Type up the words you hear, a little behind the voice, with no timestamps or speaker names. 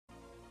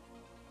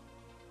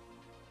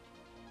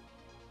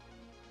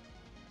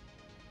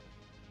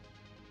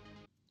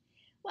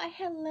Why,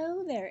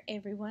 hello there,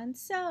 everyone.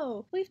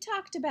 So, we've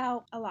talked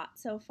about a lot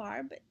so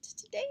far, but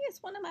today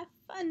is one of my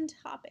fun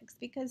topics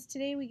because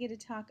today we get to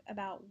talk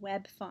about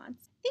web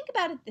fonts. Think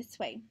about it this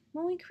way.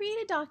 When we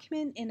create a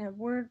document in a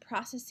word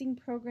processing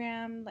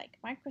program like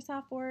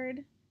Microsoft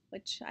Word,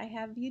 which I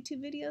have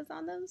YouTube videos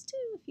on those too.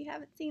 If you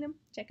haven't seen them,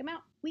 check them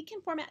out. We can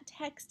format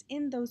text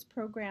in those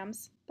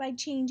programs by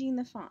changing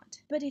the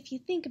font. But if you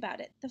think about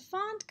it, the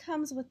font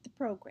comes with the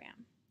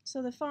program.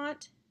 So the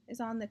font is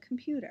on the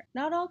computer.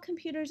 Not all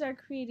computers are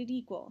created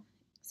equal.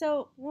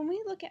 So when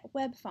we look at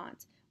web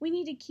fonts, we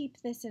need to keep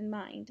this in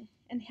mind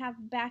and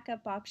have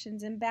backup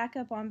options and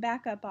backup on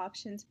backup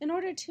options in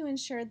order to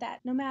ensure that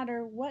no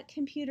matter what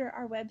computer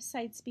our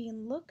website's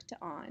being looked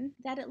on,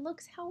 that it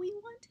looks how we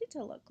want it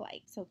to look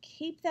like. So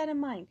keep that in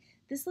mind.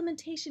 This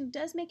limitation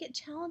does make it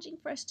challenging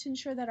for us to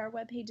ensure that our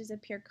web pages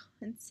appear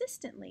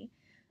consistently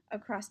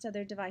across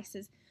other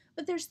devices,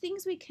 but there's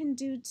things we can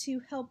do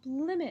to help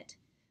limit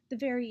the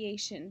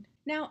variation.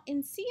 Now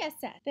in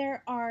CSS,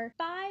 there are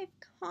 5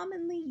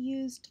 commonly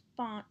used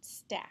font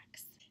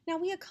stacks. Now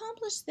we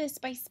accomplish this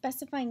by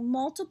specifying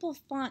multiple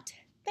font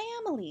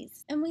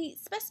families, and we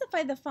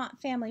specify the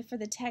font family for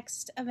the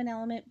text of an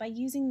element by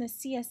using the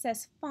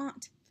CSS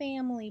font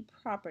family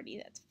property.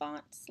 That's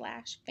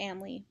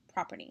font/family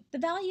property. The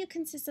value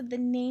consists of the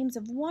names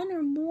of one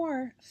or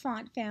more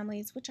font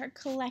families, which are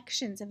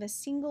collections of a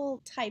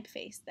single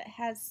typeface that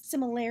has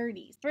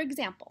similarities. For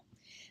example,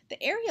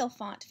 the Arial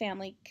font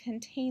family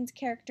contains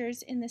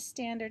characters in the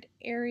standard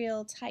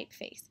Arial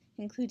typeface,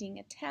 including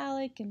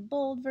italic and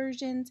bold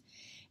versions.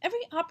 Every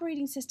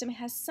operating system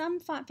has some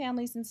font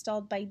families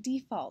installed by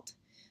default,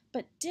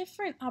 but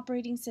different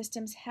operating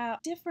systems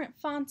have different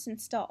fonts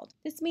installed.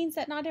 This means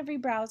that not every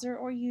browser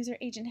or user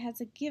agent has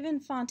a given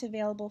font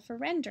available for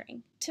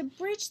rendering. To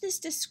bridge this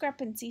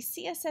discrepancy,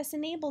 CSS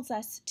enables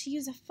us to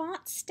use a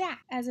font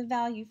stack as a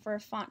value for a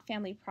font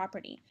family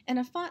property. And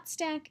a font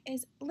stack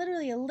is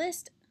literally a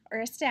list or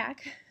a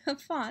stack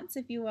of fonts,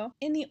 if you will,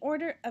 in the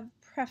order of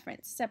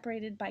preference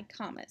separated by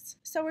commas.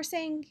 So we're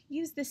saying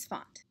use this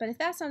font, but if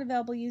that's not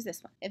available, use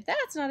this one. If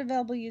that's not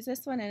available, use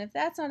this one, and if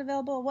that's not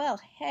available, well,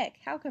 heck,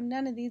 how come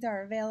none of these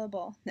are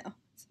available? No.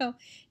 So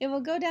it will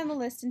go down the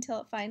list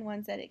until it finds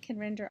ones that it can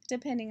render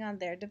depending on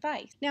their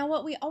device. Now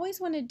what we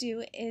always want to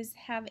do is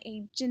have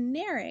a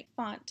generic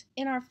font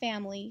in our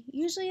family,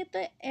 usually at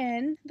the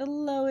end, the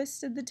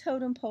lowest of the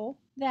totem pole,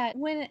 that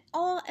when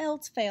all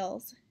else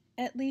fails,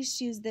 at least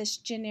use this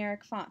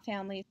generic font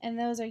family, and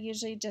those are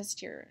usually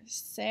just your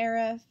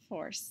serif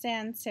or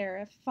sans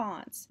serif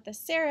fonts. The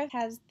serif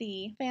has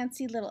the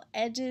fancy little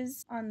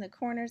edges on the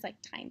corners like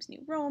Times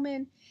New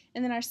Roman,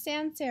 and then our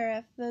sans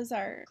serif, those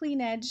are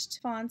clean edged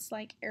fonts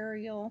like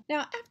Arial.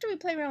 Now after we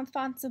play around with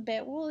fonts a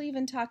bit, we'll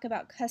even talk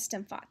about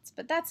custom fonts,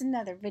 but that's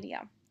another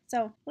video.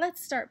 So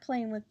let's start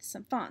playing with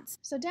some fonts.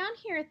 So down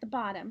here at the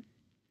bottom,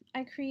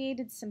 I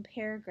created some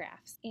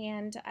paragraphs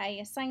and I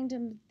assigned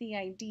them the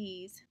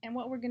IDs, and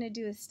what we're going to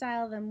do is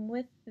style them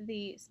with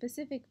the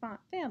specific font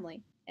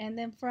family. And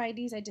then for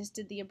IDs I just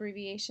did the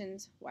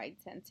abbreviations wide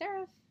sans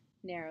serif,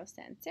 narrow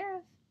sans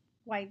serif,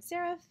 wide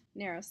serif,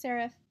 narrow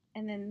serif,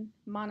 and then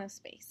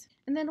monospace.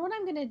 And then what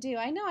I'm going to do,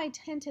 I know I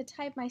tend to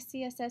type my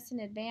CSS in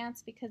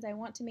advance because I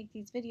want to make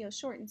these videos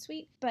short and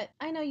sweet, but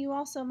I know you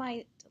also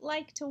might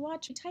like to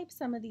watch me type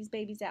some of these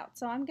babies out.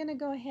 So I'm going to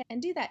go ahead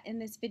and do that in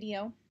this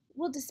video.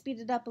 We'll just speed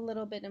it up a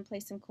little bit and play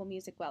some cool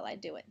music while I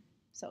do it.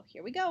 So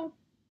here we go.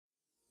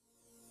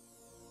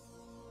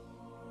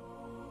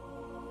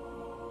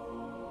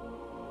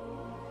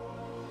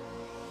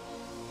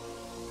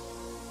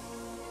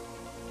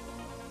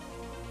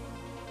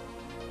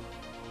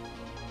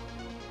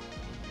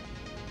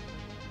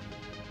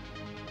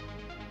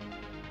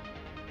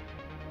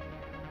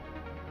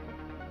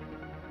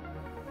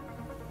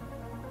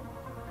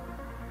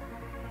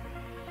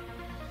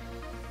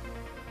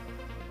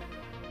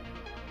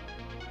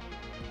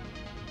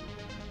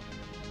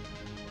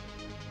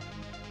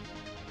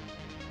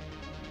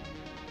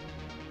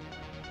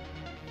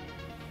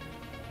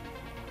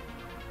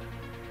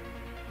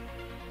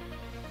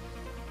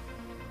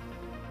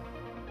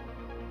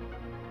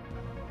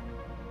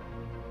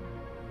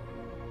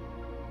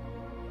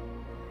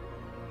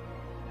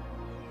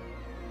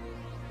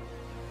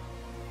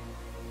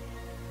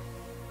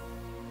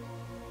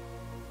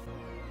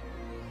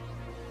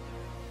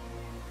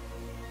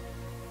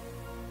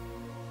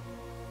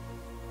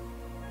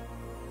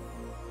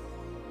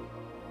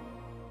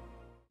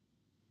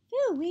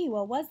 Woo-wee,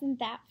 well, wasn't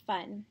that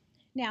fun?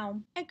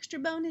 Now, extra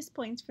bonus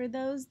points for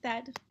those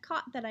that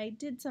caught that I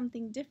did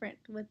something different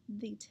with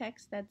the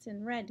text that's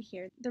in red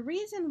here. The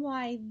reason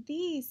why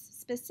these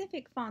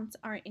specific fonts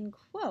are in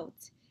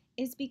quotes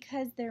is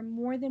because they're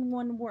more than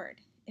one word.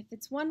 If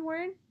it's one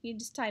word, you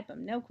just type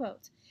them, no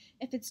quotes.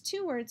 If it's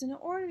 2 words, in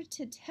order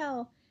to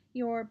tell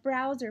your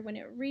browser when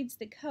it reads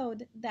the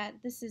code that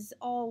this is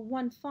all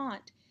one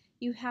font,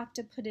 you have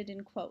to put it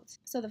in quotes.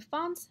 So the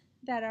fonts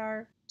that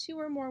are 2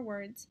 or more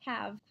words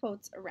have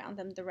quotes around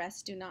them, the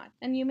rest do not.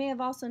 And you may have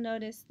also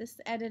noticed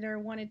this editor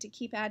wanted to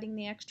keep adding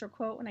the extra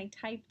quote when I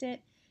typed it,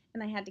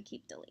 and I had to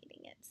keep deleting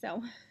it.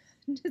 So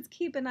just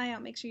keep an eye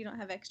out. Make sure you don't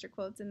have extra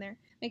quotes in there.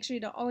 Make sure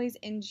you don't always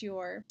end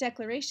your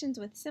declarations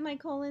with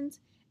semicolons.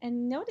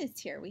 And notice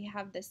here we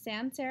have the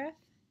sans serif,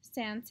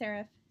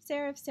 serif,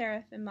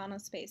 serif, and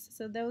monospace.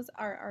 So those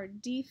are our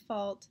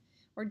default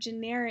or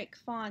generic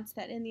fonts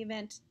that in the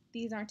event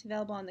these aren't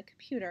available on the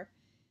computer,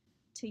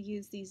 to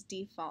use these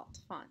default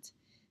fonts.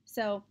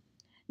 So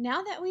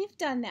now that we've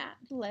done that,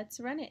 let's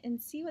run it and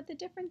see what the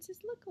differences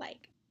look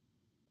like.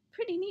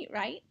 Pretty neat,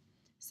 right?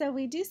 So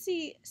we do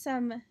see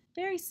some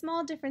very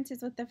small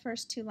differences with the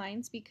first two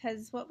lines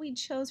because what we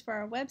chose for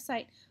our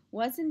website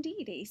was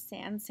indeed a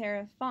sans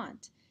serif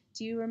font.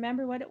 Do you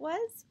remember what it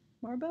was?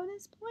 More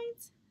bonus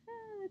points?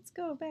 Let's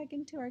go back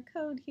into our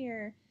code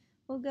here.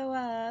 We'll go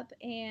up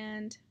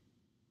and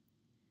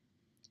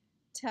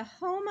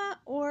Tahoma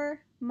or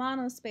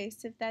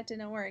monospace if that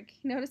didn't work.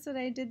 Notice what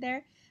I did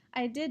there?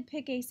 I did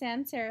pick a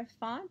sans serif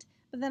font,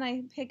 but then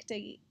I picked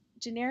a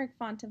generic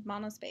font of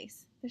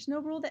monospace. There's no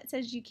rule that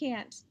says you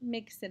can't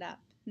mix it up,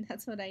 and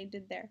that's what I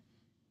did there.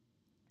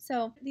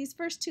 So these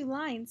first two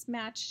lines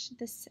match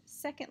this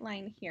second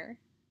line here.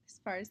 As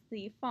far as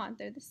the font,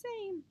 they're the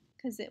same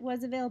because it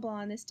was available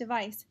on this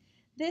device.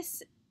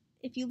 This,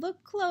 if you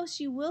look close,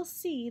 you will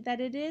see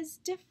that it is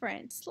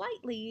different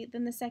slightly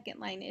than the second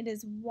line. It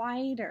is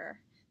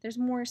wider. There's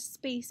more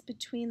space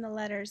between the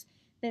letters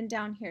than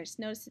down here. So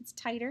notice it's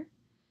tighter.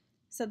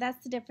 So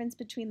that's the difference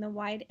between the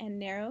wide and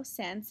narrow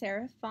sans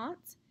serif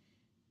fonts.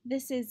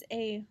 This is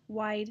a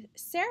wide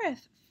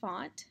serif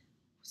font,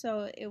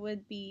 so it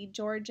would be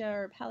Georgia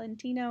or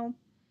Palantino.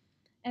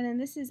 And then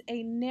this is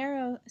a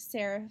narrow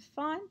serif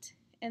font.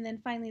 And then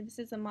finally, this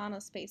is a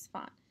monospace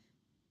font.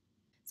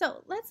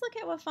 So let's look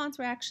at what fonts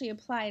were actually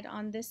applied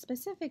on this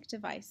specific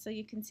device so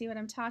you can see what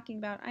I'm talking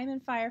about. I'm in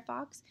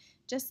Firefox.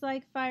 Just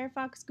like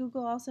Firefox,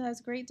 Google also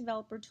has great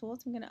developer tools.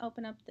 I'm going to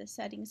open up the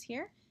settings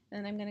here, and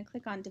then I'm going to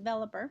click on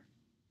Developer.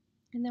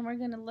 And then we're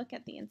going to look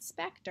at the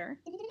inspector.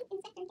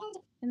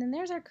 And then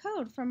there's our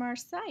code from our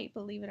site,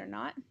 believe it or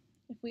not.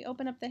 If we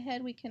open up the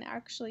head, we can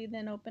actually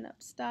then open up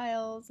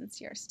styles and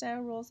see our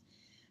style rules.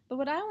 But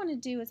what I want to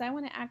do is I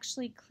want to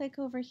actually click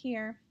over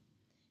here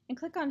and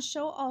click on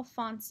Show All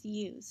Fonts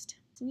Used.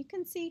 And you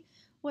can see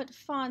what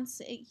fonts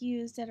it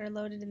used that are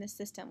loaded in the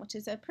system, which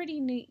is a pretty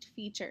neat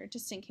feature,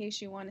 just in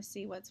case you want to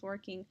see what's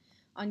working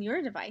on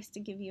your device to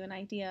give you an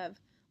idea of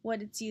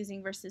what it's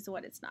using versus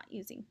what it's not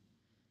using.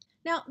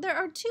 Now, there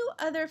are two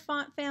other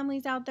font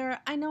families out there.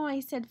 I know I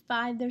said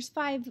 5. There's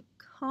 5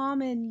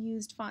 common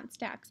used font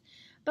stacks,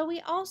 but we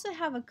also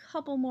have a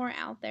couple more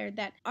out there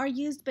that are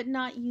used but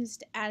not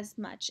used as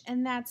much,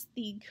 and that's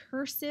the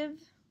cursive,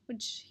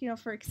 which,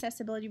 for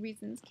accessibility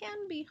reasons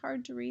can be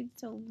hard to read,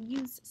 so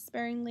use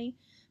sparingly,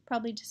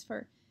 probably just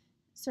for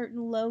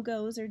certain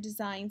logos or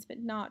designs, but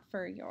not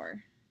for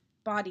your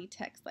body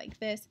text like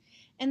this.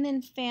 And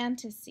then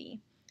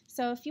fantasy.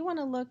 So if you want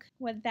to look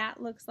what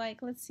that looks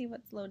like, let's see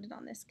what's loaded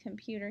on this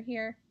computer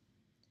here.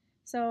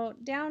 So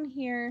down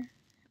here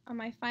on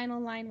my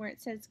final line where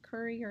it says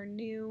curry or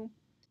new,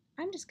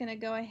 I'm just going to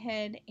go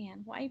ahead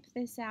and wipe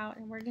this out,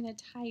 and we're going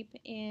to type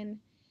in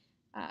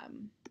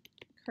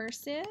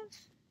cursive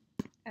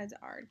as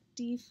our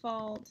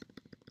default.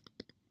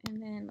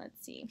 And then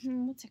let's see,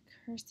 what's a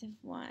cursive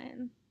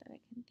one that I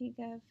can think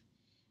of?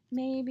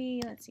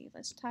 Maybe, let's see,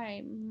 let's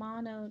try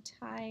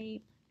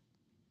monotype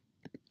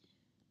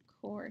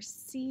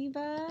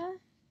Corsiva.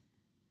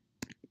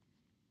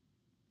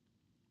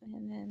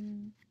 And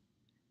then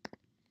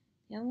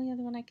the only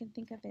other one I can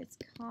think of is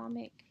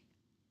Comic.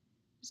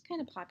 It's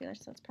kind of popular,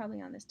 so it's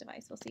probably on this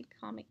device. We'll see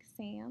Comic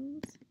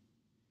Sans.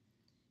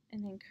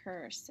 And then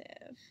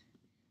cursive.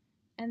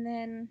 And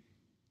then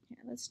here,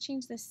 let's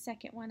change the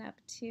second one up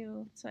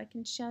too so I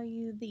can show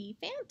you the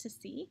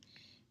fantasy.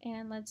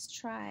 And let's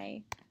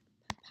try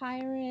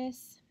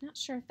Papyrus. I'm not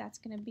sure if that's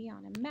going to be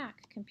on a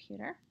Mac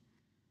computer,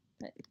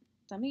 but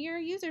some of your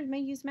users may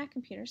use Mac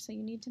computers, so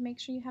you need to make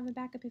sure you have a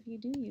backup if you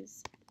do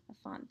use a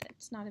font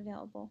that's not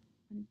available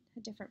on a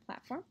different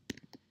platform.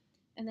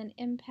 And then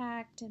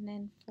Impact, and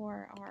then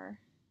for our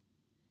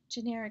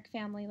generic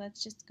family,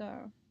 let's just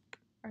go,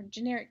 our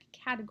generic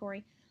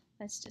category,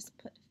 let's just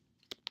put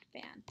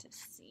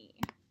fantasy.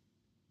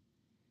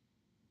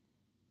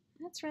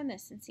 Let's run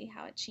this and see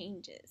how it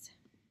changes.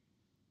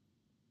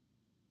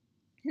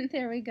 And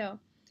there we go.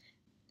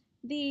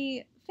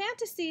 The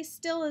fantasy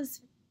still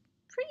is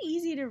pretty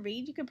easy to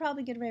read. You could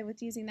probably get away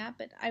with using that,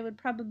 but I would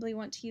probably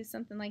want to use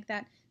something like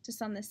that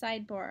just on the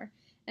sidebar.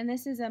 And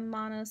this is a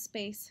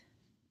monospace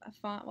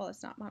font. Well,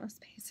 it's not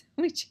monospace.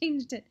 We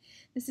changed it.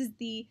 This is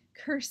the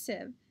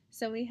cursive.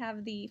 So we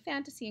have the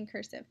fantasy and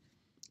cursive.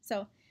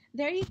 So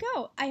there you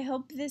go. I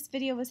hope this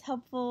video was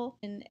helpful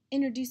in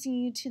introducing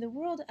you to the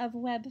world of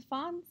web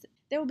fonts.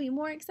 There will be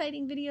more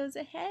exciting videos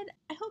ahead.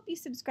 I hope you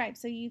subscribe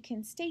so you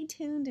can stay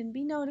tuned and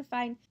be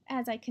notified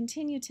as I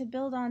continue to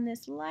build on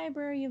this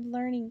library of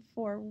learning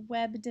for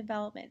web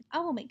development. I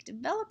will make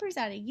developers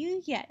out of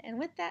you yet. And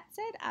with that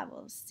said, I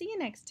will see you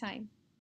next time.